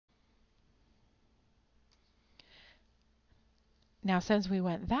Now, since we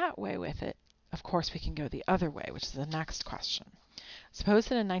went that way with it, of course we can go the other way, which is the next question. Suppose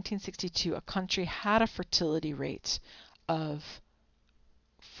that in 1962 a country had a fertility rate of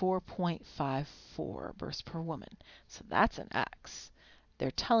 4.54 births per woman. So that's an X.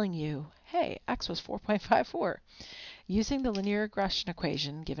 They're telling you, hey, X was 4.54. Using the linear regression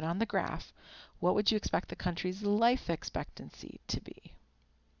equation given on the graph, what would you expect the country's life expectancy to be?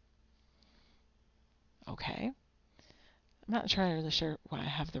 Okay. I'm not really sure why I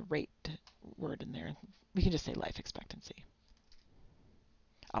have the rate word in there. We can just say life expectancy.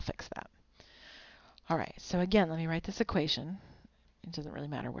 I'll fix that. All right, so again, let me write this equation. It doesn't really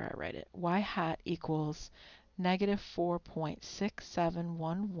matter where I write it. Y hat equals negative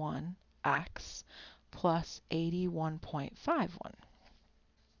 4.6711x plus 81.51. At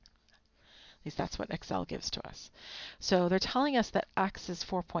least that's what Excel gives to us. So they're telling us that x is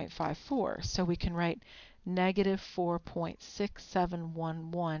 4.54, so we can write negative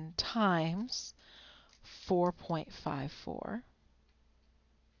 4.6711 times 4.54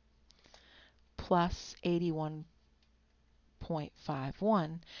 plus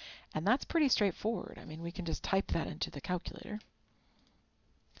 81.51, and that's pretty straightforward. I mean, we can just type that into the calculator.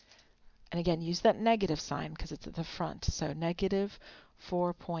 And again, use that negative sign because it's at the front. So negative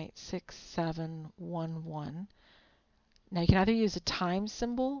 4.6711. Now you can either use a times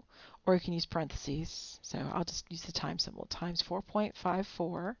symbol or you can use parentheses. So I'll just use the times symbol. Times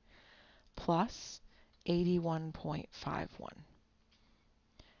 4.54 plus 81.51.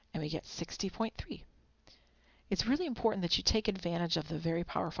 And we get 60.3. It's really important that you take advantage of the very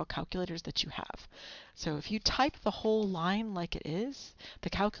powerful calculators that you have. So if you type the whole line like it is, the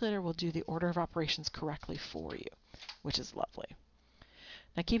calculator will do the order of operations correctly for you, which is lovely.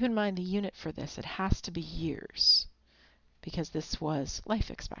 Now keep in mind the unit for this, it has to be years, because this was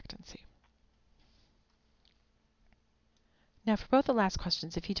life expectancy. Now for both the last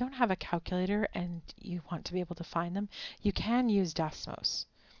questions, if you don't have a calculator and you want to be able to find them, you can use Desmos.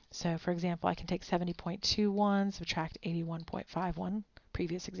 So for example, I can take 70.21, subtract 81.51,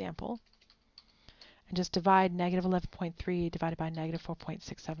 previous example, and just divide negative 11.3 divided by negative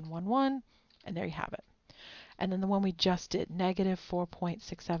 4.6711, and there you have it. And then the one we just did, negative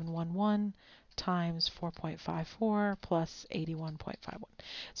 4.6711 times 4.54 plus 81.51.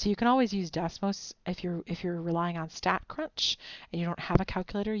 So you can always use Desmos if you're relying on StatCrunch and you don't have a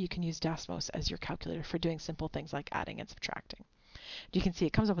calculator, you can use Desmos as your calculator for doing simple things like adding and subtracting. You can see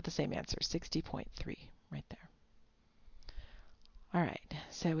it comes up with the same answer, 60.3 right there. All right,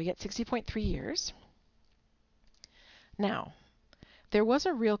 so we get 60.3 years. Now, there was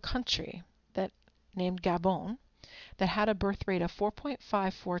a real country that named Gabon that had a birth rate of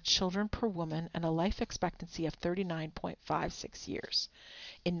 4.54 children per woman and a life expectancy of 39.56 years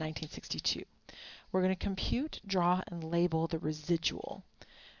in 1962. We're going to compute, draw, and label the residual,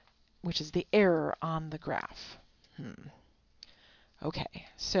 which is the error on the graph. Okay,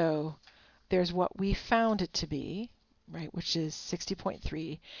 so there's what we found it to be, right, which is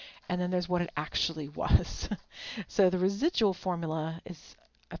 60.3, and then there's what it actually was. So the residual formula is,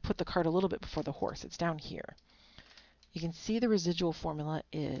 I put the cart a little bit before the horse, it's down here. You can see the residual formula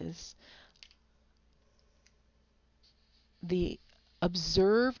is the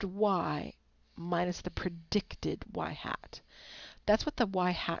observed y minus the predicted y hat. That's what the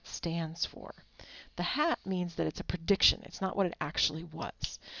y hat stands for. The hat means that it's a prediction. It's not what it actually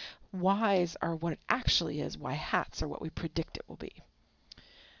was. Y's are what it actually is. Y hats are what we predict it will be.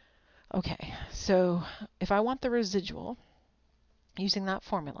 Okay, so if I want the residual, using that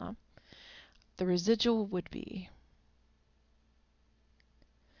formula, the residual would be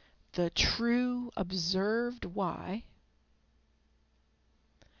the true observed y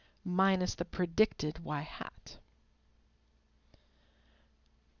minus the predicted y hat.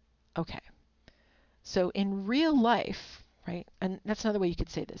 Okay, so in real life, right, and that's another way you could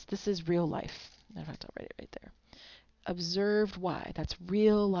say this. This is real life. In fact, I'll write it right there. Observed y, that's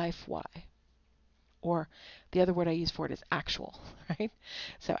real life y. Or the other word I use for it is actual, right?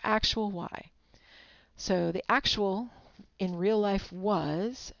 So actual y. So the actual in real life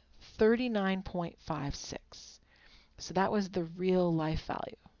was 39.56. So that was the real life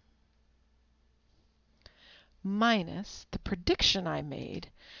value. Minus the prediction I made,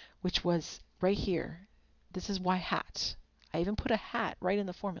 which was right here. This is y hat. I even put a hat right in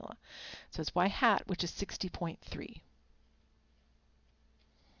the formula. So it's y hat, which is 60.3.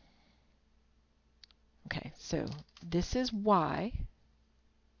 Okay, so this is y.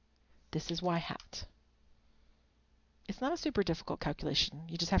 This is y hat. It's not a super difficult calculation.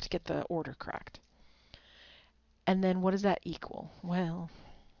 You just have to get the order correct. And then what does that equal? Well,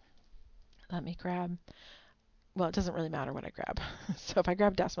 let me grab well, it doesn't really matter what I grab. So if I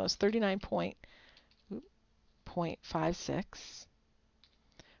grab Desmos, 39.56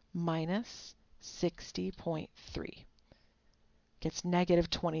 minus 60.3 gets negative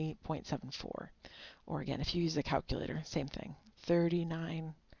 20.74. Or again, if you use the calculator, same thing.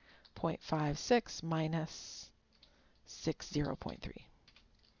 39.56 minus 60.3,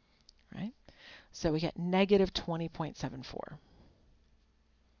 right? So we get negative 20.74.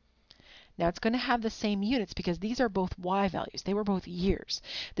 Now it's going to have the same units because these are both y values. They were both years.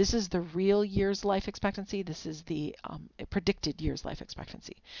 This is the real year's life expectancy. This is the predicted year's life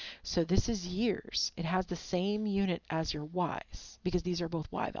expectancy. So this is years. It has the same unit as your y's because these are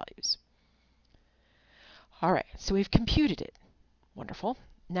both y values. All right, so we've computed it. Wonderful.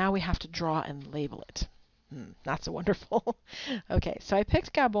 Now we have to draw and label it. Not so wonderful. Okay, so I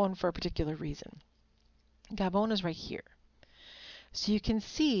picked Gabon for a particular reason. Gabon is right here. So you can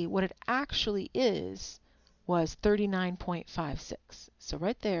see what it actually is was 39.56. So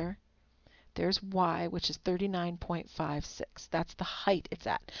right there, there's y, which is 39.56. That's the height it's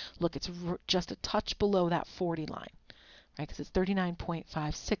at. Look, it's just a touch below that 40 line, right? Because it's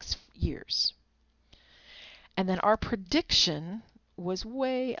 39.56 years. And then our prediction was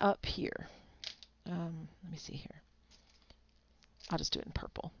way up here. Let me see here. I'll just do it in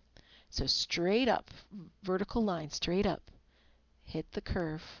purple. So straight up, vertical line, straight up, hit the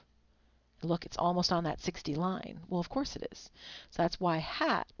curve. Look, it's almost on that 60 line. Well, of course it is. So that's y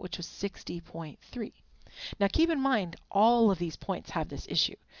hat, which was 60.3. Now keep in mind, all of these points have this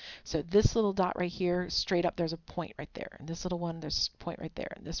issue. So this little dot right here, straight up, there's a point right there. And this little one, there's a point right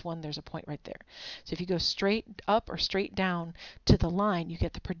there. And this one, there's a point right there. So if you go straight up or straight down to the line, you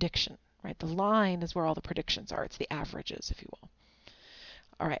get the prediction, right? The line is where all the predictions are. It's the averages, if you will.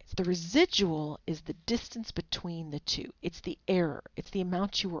 All right, the residual is the distance between the two. It's the error. It's the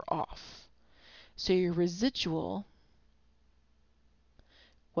amount you were off. So your residual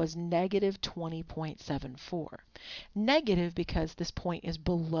was negative 20.74. Negative because this point is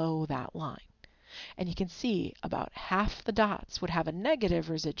below that line. And you can see about half the dots would have a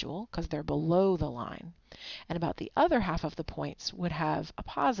negative residual because they're below the line. And about the other half of the points would have a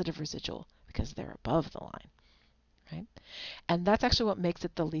positive residual because they're above the line. Right? And that's actually what makes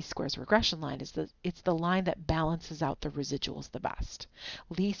it the least squares regression line, is that it's the line that balances out the residuals the best.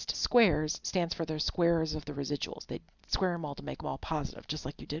 Least squares stands for the squares of the residuals. They square them all to make them all positive, just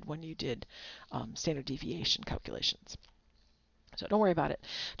like you did when you did standard deviation calculations. So don't worry about it.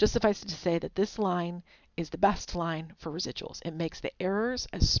 Just suffice it to say that this line is the best line for residuals. It makes the errors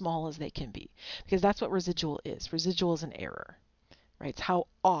as small as they can be, because that's what residual is. Residual is an error, right? It's how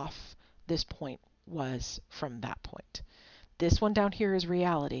off this point was from that point. This one down here is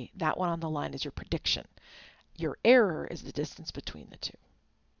reality. That one on the line is your prediction. Your error is the distance between the two.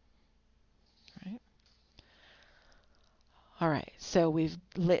 Right? All right, so we've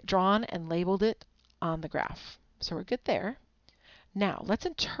drawn and labeled it on the graph. So we're good there. Now, let's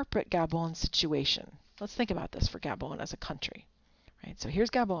interpret Gabon's situation. Let's think about this for Gabon as a country. Right? So here's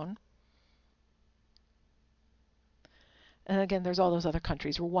Gabon. And again, there's all those other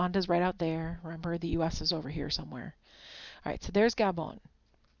countries. Rwanda's right out there. Remember, the U.S. is over here somewhere. All right, so there's Gabon.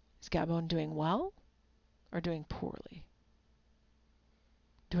 Is Gabon doing well or doing poorly?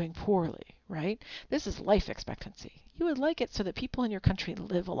 Doing poorly, right? This is life expectancy. You would like it so that people in your country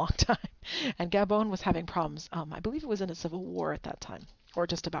live a long time. And Gabon was having problems. I believe it was in a civil war at that time, or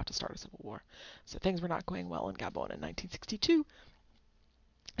just about to start a civil war. So things were not going well in Gabon in 1962.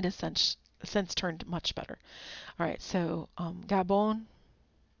 It has since turned much better. All right, so Gabon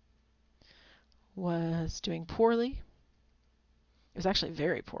was doing poorly. It was actually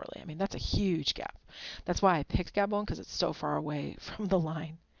very poorly. I mean, that's a huge gap. That's why I picked Gabon, because it's so far away from the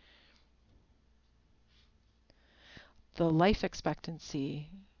line. The life expectancy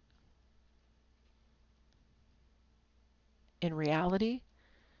in reality,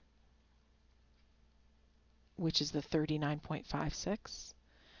 which is the 39.56,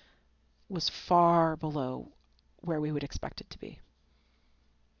 was far below where we would expect it to be.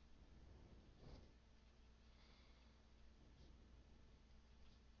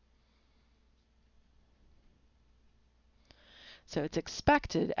 So it's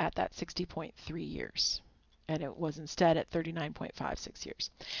expected at that 60.3 years, and it was instead at 39.56 years.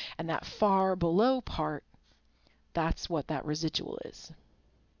 And that far below part, that's what that residual is.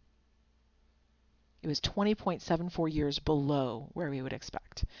 It was 20.74 years below where we would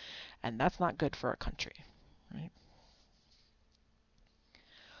expect. And that's not good for a country, right?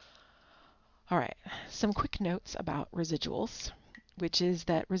 All right, some quick notes about residuals, which is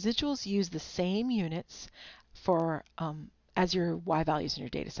that residuals use the same units for as your y values in your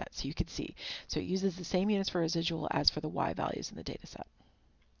data set. So you could see. So it uses the same units for residual as for the y values in the data set.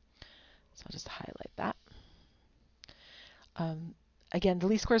 So I'll just highlight that. Again, the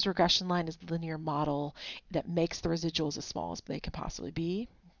least squares regression line is the linear model that makes the residuals as small as they can possibly be.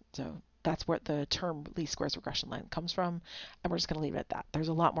 So that's where the term least squares regression line comes from, and we're just going to leave it at that. There's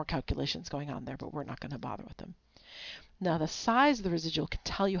a lot more calculations going on there, but we're not going to bother with them. Now, the size of the residual can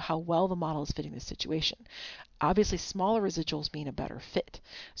tell you how well the model is fitting the situation. Obviously, smaller residuals mean a better fit.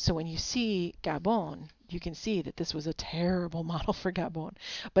 So when you see Gabon, you can see that this was a terrible model for Gabon,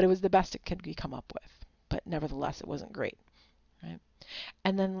 but it was the best it could be come up with. But nevertheless, it wasn't great. Right?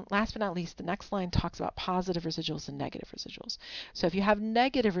 And then last but not least, the next line talks about positive residuals and negative residuals. So if you have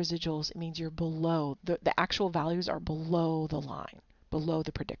negative residuals, it means you're below, the actual values are below the line, below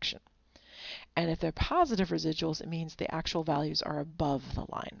the prediction. And if they're positive residuals, it means the actual values are above the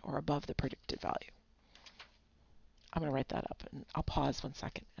line or above the predicted value. I'm going to write that up, and I'll pause 1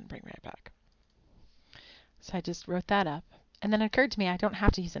 second and bring right back. So I just wrote that up. And then it occurred to me I don't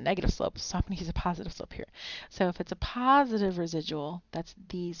have to use a negative slope, so I'm going to use a positive slope here. So if it's a positive residual, that's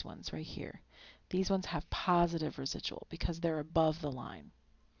these ones right here. These ones have positive residual because they're above the line.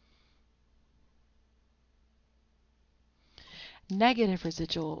 Negative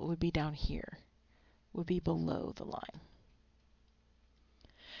residual would be down here, would be below the line.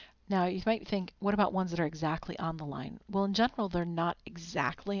 Now, you might think, what about ones that are exactly on the line? Well, in general, they're not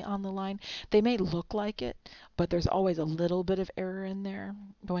exactly on the line. They may look like it, but there's always a little bit of error in there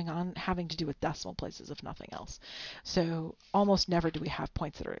going on, having to do with decimal places, if nothing else. So almost never do we have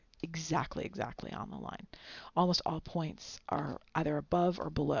points that are exactly on the line. Almost all points are either above or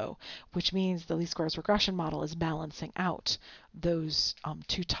below, which means the least squares regression model is balancing out those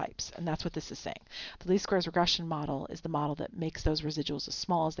two types, and that's what this is saying. The least squares regression model is the model that makes those residuals as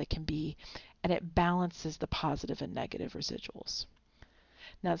small as they can be, and it balances the positive and negative residuals.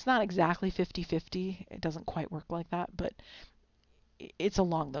 Now, it's not exactly 50-50. It doesn't quite work like that, but it's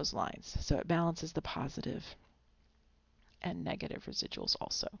along those lines. So it balances the positive and negative residuals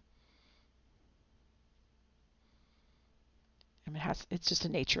also. And it's just a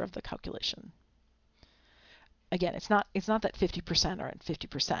nature of the calculation. Again, it's not that 50% are at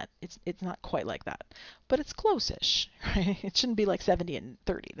 50%. It's not quite like that, but it's close-ish, right? It shouldn't be like 70 and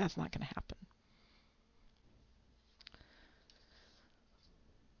 30. That's not going to happen.